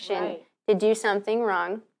action to do something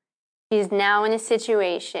wrong. She's now in a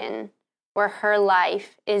situation where her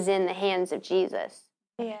life is in the hands of Jesus.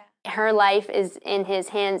 Yeah. Her life is in his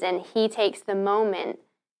hands, and he takes the moment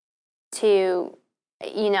to,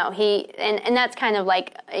 and that's kind of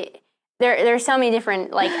like, there's so many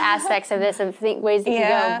different like aspects of this, of ways that you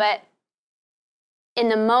go, but in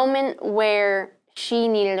the moment where she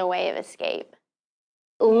needed a way of escape,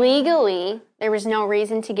 legally, there was no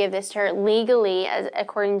reason to give this to her. Legally, as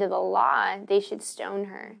according to the law, they should stone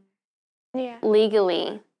her. Yeah.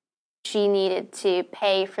 Legally, she needed to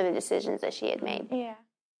pay for the decisions that she had made. Yeah.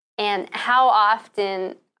 And how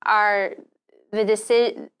often are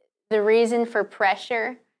the reason for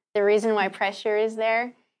pressure, the reason why pressure is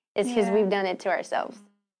there, is because we've done it to ourselves.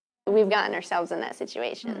 We've gotten ourselves in that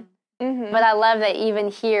situation. Mm-hmm. But I love that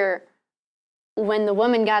even here, when the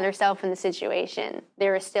woman got herself in the situation,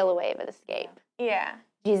 there was still a way of escape. Yeah.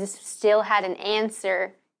 Jesus still had an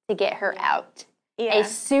answer to get her out. Yeah. A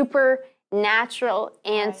supernatural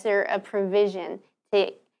answer of provision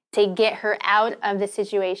to get her out of the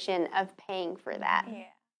situation of paying for that. Yeah.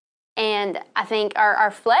 And I think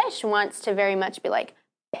our flesh wants to very much be like,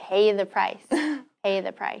 pay the price, pay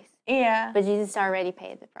the price. Yeah. But Jesus already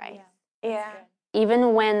paid the price. Yeah.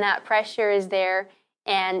 Even when that pressure is there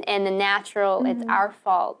and the natural, it's our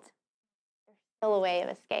fault, there's still a way of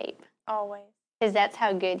escape. Always. Because that's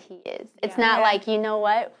how good he is. It's not like, you know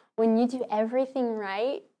what, when you do everything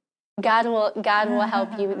right, God will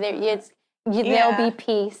help you. There'll be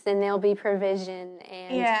peace, and there'll be provision.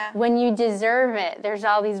 And when you deserve it, there's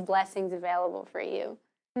all these blessings available for you.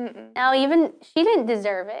 Now, even she didn't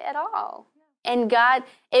deserve it at all. And God,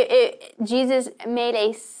 Jesus made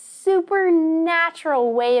a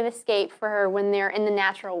supernatural way of escape for her when there in the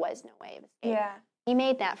natural was no way of escape. Yeah. He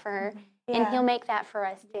made that for her, and he'll make that for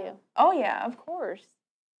us too. Oh yeah, of course.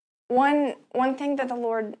 One thing that the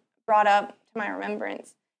Lord brought up to my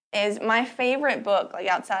remembrance is my favorite book, like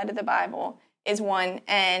outside of the Bible, is one,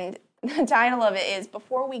 and the title of it is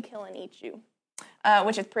Before We Kill and Eat You,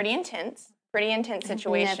 which is pretty intense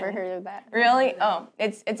situation. I've never heard of that. Really? Oh,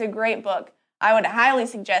 it's a great book. I would highly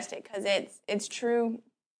suggest it because it's true.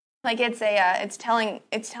 Like it's telling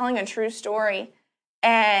a true story,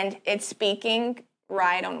 and it's speaking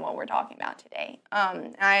right on what we're talking about today.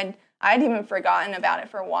 I'd even forgotten about it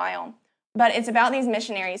for a while, but it's about these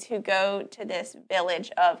missionaries who go to this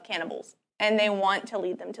village of cannibals, and they want to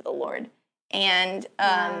lead them to the Lord, and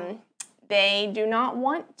they do not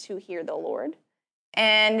want to hear the Lord,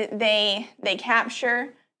 and they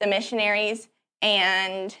capture the missionaries,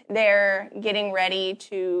 and they're getting ready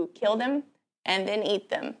to kill them and then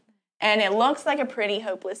eat them. And it looks like a pretty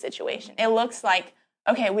hopeless situation. It looks like,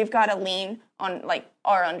 okay, we've got to lean on like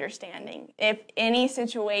our understanding. If any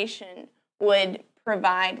situation would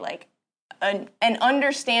provide like an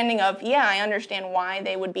understanding of, I understand why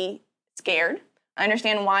they would be scared. I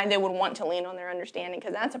understand why they would want to lean on their understanding,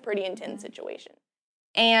 because that's a pretty intense situation.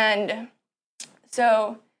 And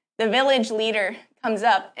so the village leader comes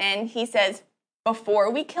up and he says,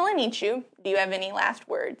 before we kill and eat you, do you have any last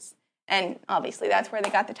words? And obviously that's where they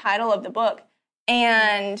got the title of the book.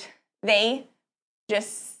 And they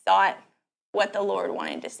just thought what the Lord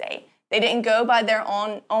wanted to say. They didn't go by their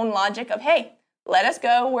own logic of, hey, let us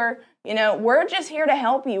go. We're just here to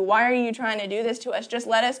help you. Why are you trying to do this to us? Just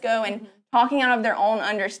let us go. And talking out of their own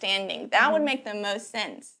understanding. That would make the most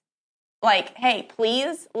sense. Like, hey,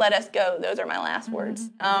 please let us go. Those are my last words.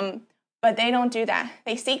 But they don't do that.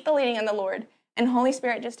 They seek the leading of the Lord, and the Holy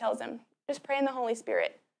Spirit just tells them, just pray in the Holy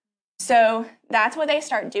Spirit. So that's what they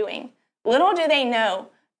start doing. Little do they know,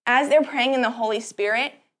 as they're praying in the Holy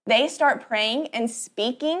Spirit, they start praying and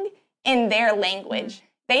speaking in their language.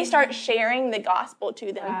 They start sharing the gospel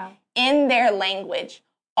to them in their language.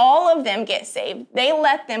 All of them get saved. They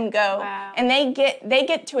let them go, and they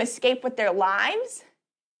get to escape with their lives,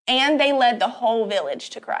 and they led the whole village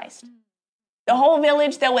to Christ. The whole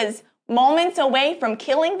village that was moments away from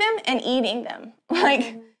killing them and eating them.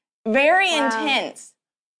 Like, very intense.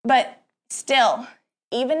 But still,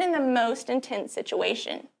 even in the most intense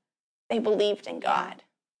situation, they believed in God.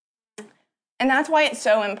 And that's why it's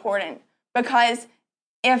so important, because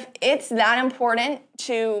if it's that important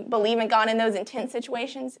to believe in God in those intense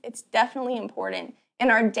situations, it's definitely important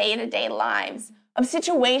in our day-to-day lives of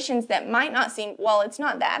situations that might not seem, well, it's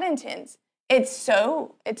not that intense. It's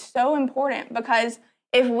so important, because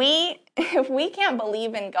if we can't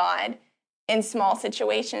believe in God in small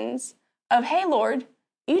situations of, hey, Lord,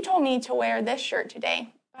 you told me to wear this shirt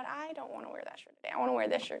today, but I don't want to wear that shirt today. I want to wear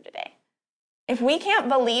this shirt today. If we can't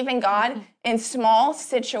believe in God in small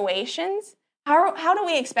situations, how do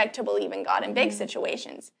we expect to believe in God in big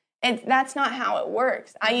situations? That's not how it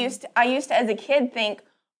works. I used to as a kid think,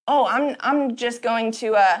 oh, I'm just going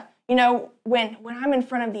to when I'm in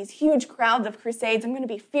front of these huge crowds of crusades, I'm going to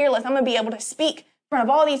be fearless. I'm going to be able to speak in front of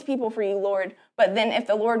all these people for you, Lord. But then if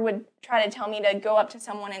the Lord would try to tell me to go up to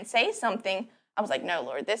someone and say something, I was like, no,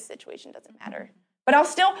 Lord, this situation doesn't matter. But I'll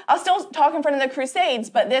still talk in front of the crusades,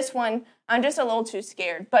 but this one, I'm just a little too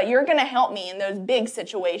scared. But you're going to help me in those big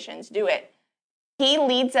situations. Do it. He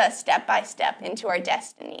leads us step by step into our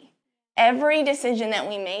destiny. Every decision that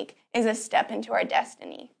we make is a step into our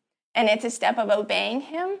destiny. And it's a step of obeying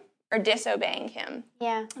him or disobeying him.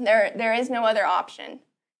 Yeah. There is no other option.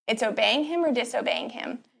 It's obeying him or disobeying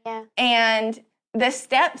him. Yeah. And the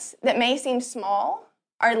steps that may seem small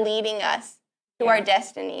are leading us to our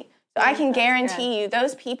destiny. So I can guarantee you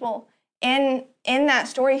those people in that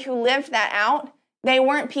story who lived that out, they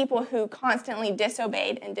weren't people who constantly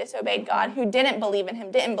disobeyed God, who didn't believe in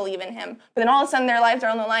him. But then all of a sudden their lives are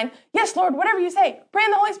on the line. Yes, Lord, whatever you say. Pray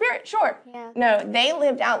in the Holy Spirit. Sure. Yeah. No, they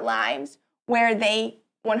lived out lives where they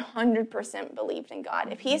 100% believed in God.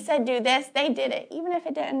 If he said do this, they did it, even if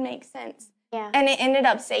it didn't make sense. Yeah. And it ended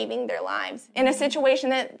up saving their lives in a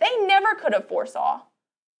situation that they never could have foresaw.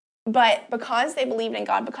 But because they believed in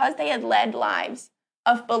God, because they had led lives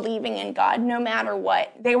of believing in God, no matter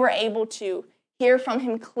what, they were able to hear from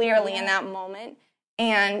him clearly in that moment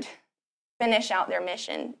and finish out their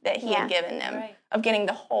mission that he had given them of getting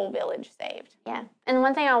the whole village saved. Yeah. And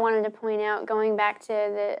one thing I wanted to point out, going back to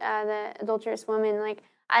the adulterous woman, like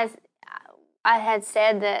I had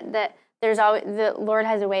said that there's always, the Lord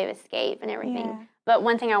has a way of escape and everything. Yeah. But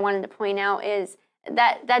one thing I wanted to point out is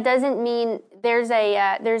that doesn't mean there's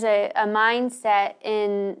a mindset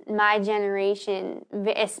in my generation,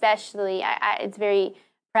 especially it's very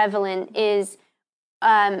prevalent, is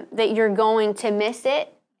that you're going to miss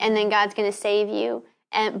it and then God's going to save you,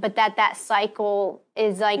 but that cycle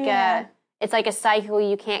is like it's like a cycle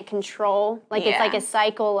you can't control. Like it's like a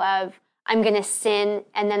cycle of I'm going to sin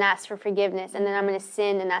and then ask for forgiveness, and then I'm going to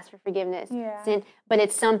sin and ask for forgiveness. Yeah. Sin, but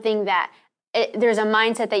it's something that there's a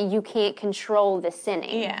mindset that you can't control the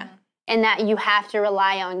sinning. Yeah. And that you have to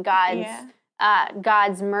rely on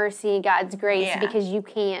God's mercy, God's grace, because you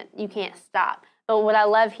can't stop. But what I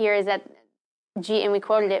love here is that, and we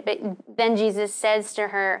quoted it, but then Jesus says to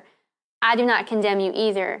her, I do not condemn you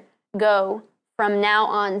either. Go, from now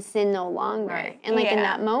on, sin no longer. Right. And in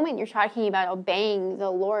that moment, you're talking about obeying the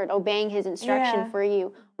Lord, obeying his instruction for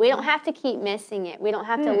you. We don't have to keep missing it. We don't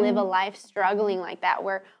have to live a life struggling like that,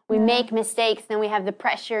 where we make mistakes, then we have the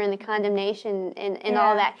pressure and the condemnation and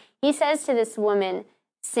all that. He says to this woman,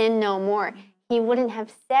 sin no more. He wouldn't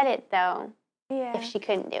have said it, though, if she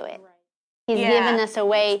couldn't do it. He's given us a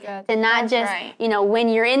way to not just, when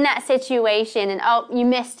you're in that situation and, oh, you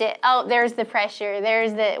missed it. Oh, there's the pressure.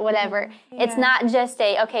 There's the whatever. Yeah. It's not just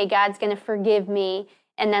okay, God's going to forgive me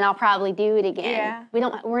and then I'll probably do it again.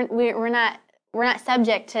 Yeah. We're not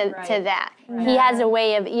subject to that. Right. He has a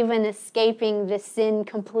way of even escaping the sin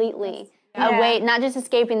completely. A way, not just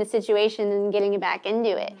escaping the situation and getting back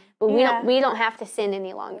into it, but we don't have to sin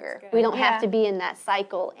any longer. We don't have to be in that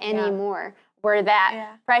cycle anymore. Where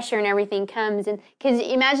that pressure and everything comes, and because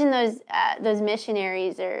imagine those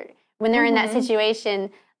missionaries, or when they're in that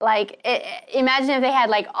situation, like imagine if they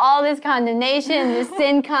had like all this condemnation, this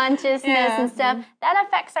sin consciousness and stuff. That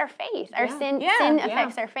affects our faith. Our sin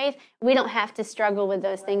affects our faith. We don't have to struggle with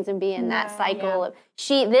those things and be in that cycle of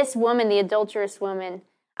this woman, the adulterous woman.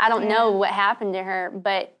 I don't know what happened to her,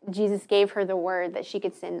 but Jesus gave her the word that she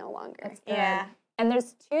could sin no longer. Yeah. And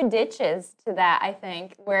there's two ditches to that, I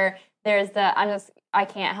think, where there's the I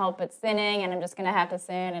can't help but sinning, and I'm just going to have to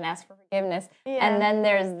sin and ask for forgiveness. Yeah. And then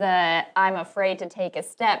there's the I'm afraid to take a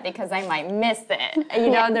step because I might miss it.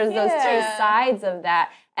 There's those two sides of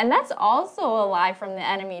that. And that's also a lie from the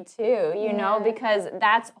enemy too, because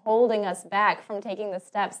that's holding us back from taking the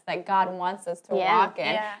steps that God wants us to walk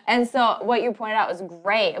in. Yeah. And so what you pointed out was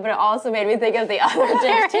great, but it also made me think of the other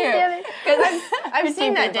ditch too. Because I've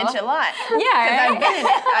seen that ditch a lot. Yeah, because I've been in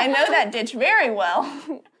it. I know that ditch very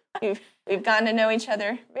well. We've gotten to know each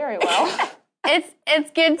other very well.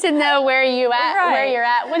 It's good to know where you're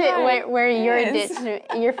at, where your ditch,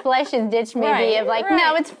 your flesh's ditch may be of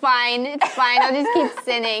no, it's fine, I'll just keep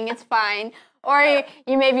sinning, it's fine. Or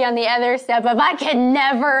you may be on the other step of I can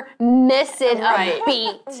never miss it a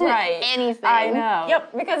beat, anything. I know.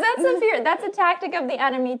 Yep, because that's a fear. That's a tactic of the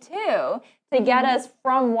enemy too, to get us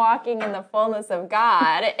from walking in the fullness of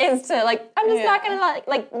God. Is to I'm just not going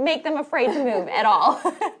to make them afraid to move at all.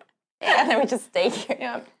 And then we just stay here.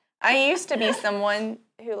 Yeah. I used to be someone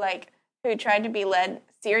who tried to be led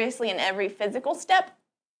seriously in every physical step,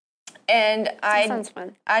 and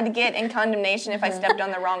I'd get in condemnation if I stepped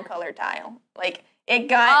on the wrong color tile. It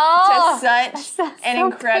got to such an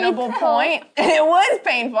incredible point, and it was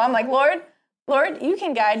painful. I'm like, Lord, you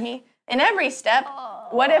can guide me in every step.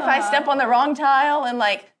 What if I step on the wrong tile and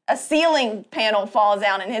a ceiling panel falls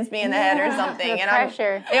down and hits me in the head or something? The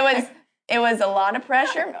pressure. It was a lot of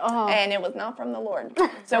pressure, and it was not from the Lord.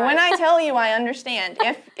 So when I tell you I understand,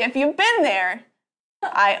 if you've been there,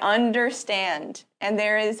 I understand, and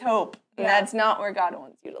there is hope. And that's not where God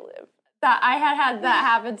wants you to live. I had that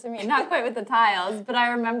happen to me, not quite with the tiles, but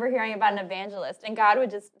I remember hearing about an evangelist, and God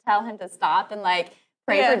would just tell him to stop and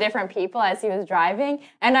pray for different people as he was driving.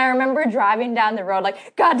 And I remember driving down the road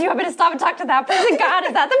God, do you want me to stop and talk to that person? God,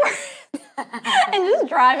 is that the person? And just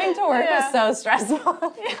driving to work was so stressful.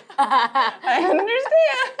 I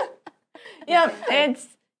understand. Yep,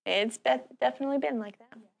 it's definitely been like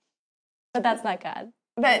that. But that's not God.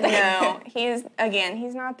 But no, he's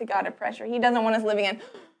not the God of pressure. He doesn't want us living in,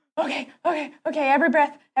 okay, every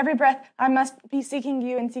breath, I must be seeking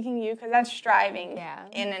you, because that's striving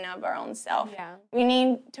in and of our own self. Yeah. We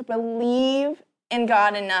need to believe in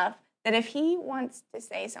God enough that if he wants to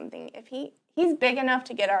say something, if he's big enough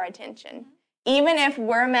to get our attention, even if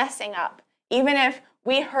we're messing up, even if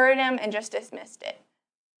we heard him and just dismissed it,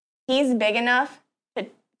 he's big enough to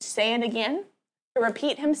say it again, to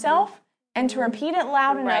repeat himself, and to repeat it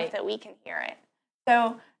loud enough that we can hear it.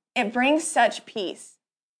 So it brings such peace,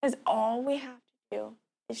 because all we have to do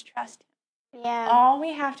is trust him. Yeah. All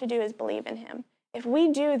we have to do is believe in him. If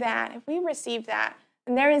we do that, if we receive that,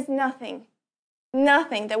 then there is nothing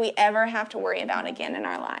that we ever have to worry about again in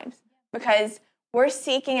our lives, because we're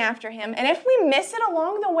seeking after him. And if we miss it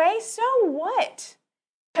along the way, so what?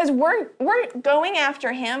 Because we're going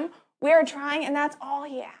after him. We're trying, and that's all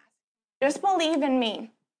he asks. Just believe in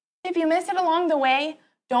me. If you miss it along the way,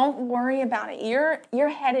 don't worry about it. You're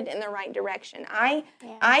headed in the right direction. I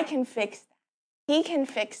can fix that. He can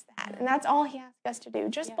fix that. And that's all he asks us to do.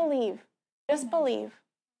 Just believe. Just believe.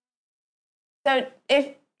 So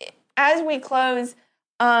as we close,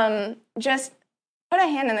 just put a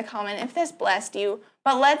hand in the comment if this blessed you.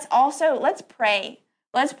 But let's pray.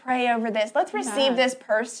 Let's pray over this. Let's receive this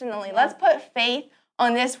personally. Yeah. Let's put faith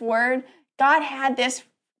on this word. God had this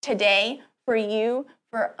today for you,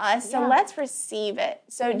 for us. So let's receive it.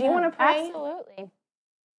 So do you want to pray? Absolutely.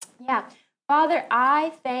 Yeah. Father,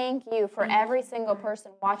 I thank you for every single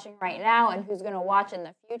person watching right now and who's going to watch in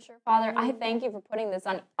the future. Father, I thank you for putting this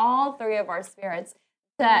on all three of our spirits.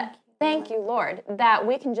 Thank you, Lord, that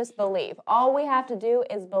we can just believe. All we have to do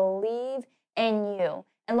is believe in you.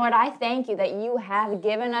 And Lord, I thank you that you have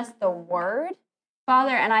given us the word,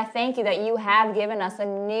 Father, and I thank you that you have given us a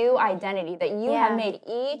new identity, that you have made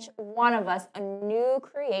each one of us a new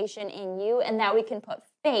creation in you, and that we can put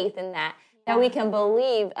faith in that we can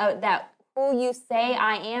believe that who you say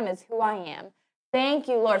I am is who I am. Thank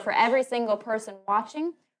you, Lord, for every single person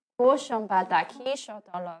watching. Father,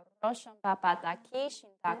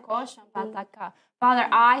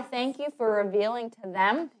 I thank you for revealing to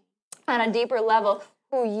them on a deeper level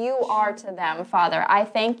who you are to them, Father. I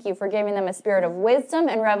thank you for giving them a spirit of wisdom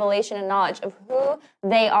and revelation and knowledge of who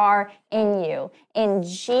they are in you. In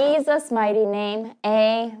Jesus' mighty name,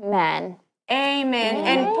 amen. Amen.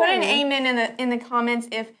 And put an amen in the comments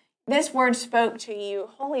if this word spoke to you.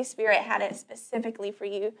 Holy Spirit had it specifically for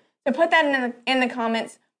you. So put that in the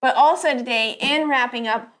comments. But also today, in wrapping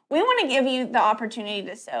up, we want to give you the opportunity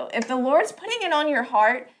to sow. If the Lord's putting it on your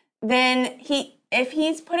heart then if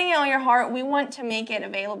he's putting it on your heart, we want to make it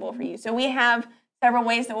available for you. So we have several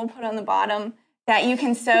ways that we'll put on the bottom that you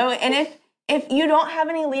can sow. And if you don't have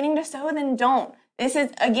any leading to sow, then don't. This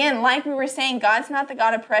is, again, like we were saying, God's not the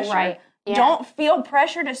God of pressure. Right. Yeah. Don't feel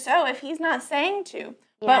pressure to sow if he's not saying to.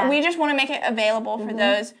 But we just want to make it available for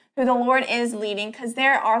those who the Lord is leading, because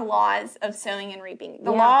there are laws of sowing and reaping.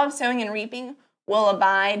 The law of sowing and reaping will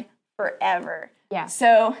abide forever. Yeah.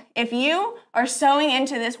 So if you are sowing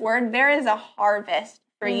into this word, there is a harvest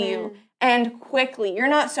for you. And quickly. You're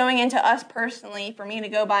not sowing into us personally for me to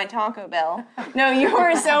go buy Taco Bell. No, you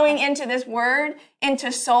are sowing into this word,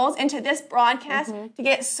 into souls, into this broadcast to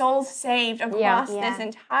get souls saved across this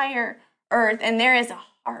entire earth. And there is a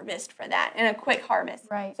harvest for that, and a quick harvest.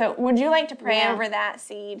 Right. So would you like to pray over that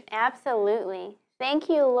seed? Absolutely. Thank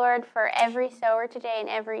you, Lord, for every sower today and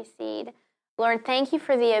every seed. Lord, thank you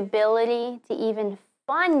for the ability to even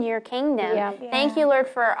fund your kingdom. Yeah. Thank you, Lord,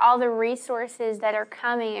 for all the resources that are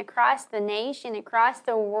coming across the nation, across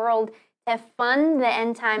the world, to fund the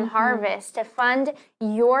end time harvest, to fund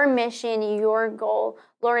your mission, your goal.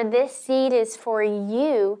 Lord, this seed is for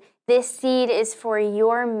you. This seed is for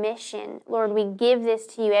your mission. Lord, we give this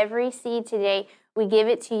to you. Every seed today, we give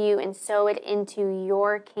it to you and sow it into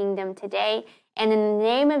your kingdom today. And in the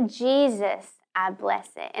name of Jesus, I bless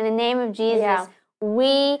it. In the name of Jesus,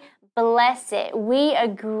 we bless it. We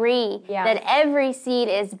agree that every seed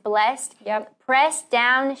is blessed, pressed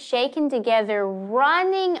down, shaken together,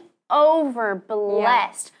 running over,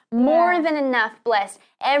 blessed. More than enough blessed.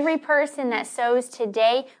 Every person that sows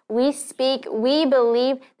today, we speak, we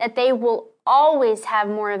believe that they will always have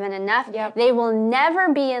more than enough. They will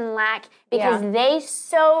never be in lack because they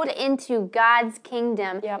sowed into God's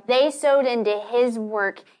kingdom. They sowed into his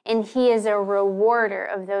work, and he is a rewarder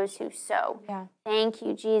of those who sow. Thank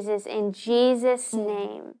you, Jesus. In Jesus'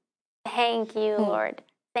 name, thank you, Lord.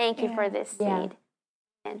 Thank you for this seed.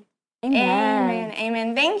 Amen.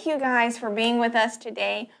 Amen. Thank you guys for being with us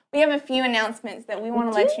today. We have a few announcements that we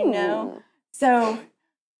want to let you know. So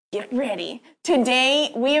get ready.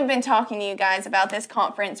 Today, we have been talking to you guys about this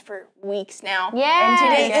conference for weeks now. And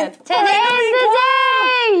today is the day.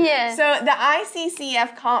 So the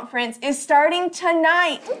ICCF conference is starting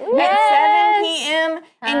tonight at 7 p.m.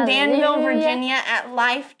 in Danville, Virginia at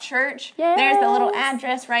Life Church. There's the little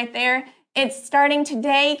address right there. It's starting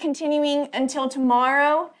today, continuing until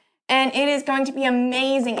tomorrow. And it is going to be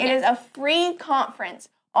amazing. It is a free conference.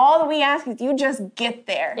 All that we ask is you just get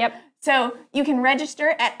there. So you can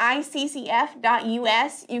register at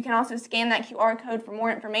iccf.us. You can also scan that QR code for more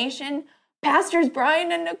information. Pastors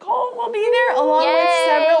Brian and Nicole will be there, along with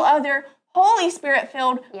several other Holy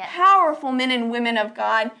Spirit-filled, powerful men and women of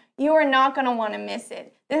God. You are not going to want to miss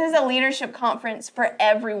it. This is a leadership conference for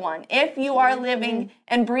everyone. If you are living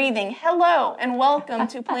and breathing, hello and welcome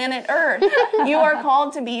to planet Earth. You are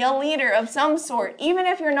called to be a leader of some sort. Even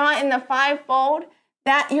if you're not in the fivefold,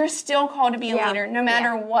 that you're still called to be a leader, no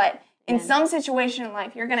matter what. In some situation in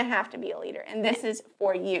life, you're going to have to be a leader, and this is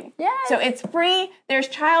for you. So it's free. There's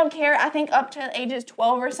childcare, I think, up to ages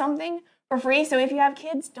 12 or something for free. So if you have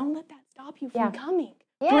kids, don't let that stop you from coming.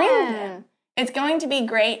 Bring them. It's going to be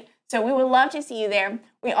great. So we would love to see you there.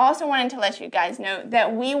 We also wanted to let you guys know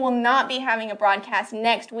that we will not be having a broadcast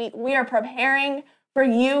next week. We are preparing for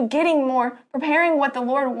you, preparing what the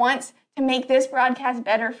Lord wants to make this broadcast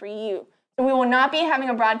better for you. So we will not be having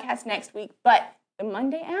a broadcast next week, but the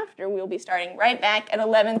Monday after, we'll be starting right back at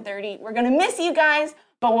 11:30. We're going to miss you guys,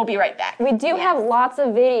 but we'll be right back. We do have lots of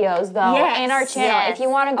videos, though, in our channel. If you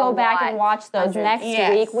want to go back and watch those next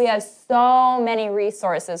week, we have so many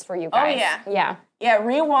resources for you guys. Yeah,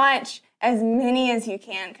 rewatch as many as you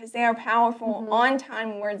can, because they are powerful,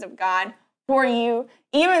 on-time words of God for you.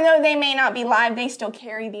 Even though they may not be live, they still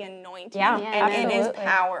carry the anointing. And it is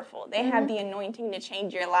powerful. They have the anointing to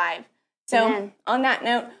change your life. So on that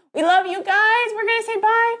note, we love you guys. We're going to say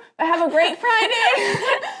bye, but have a great Friday.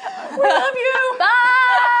 We love you.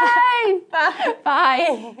 Bye.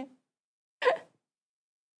 Bye.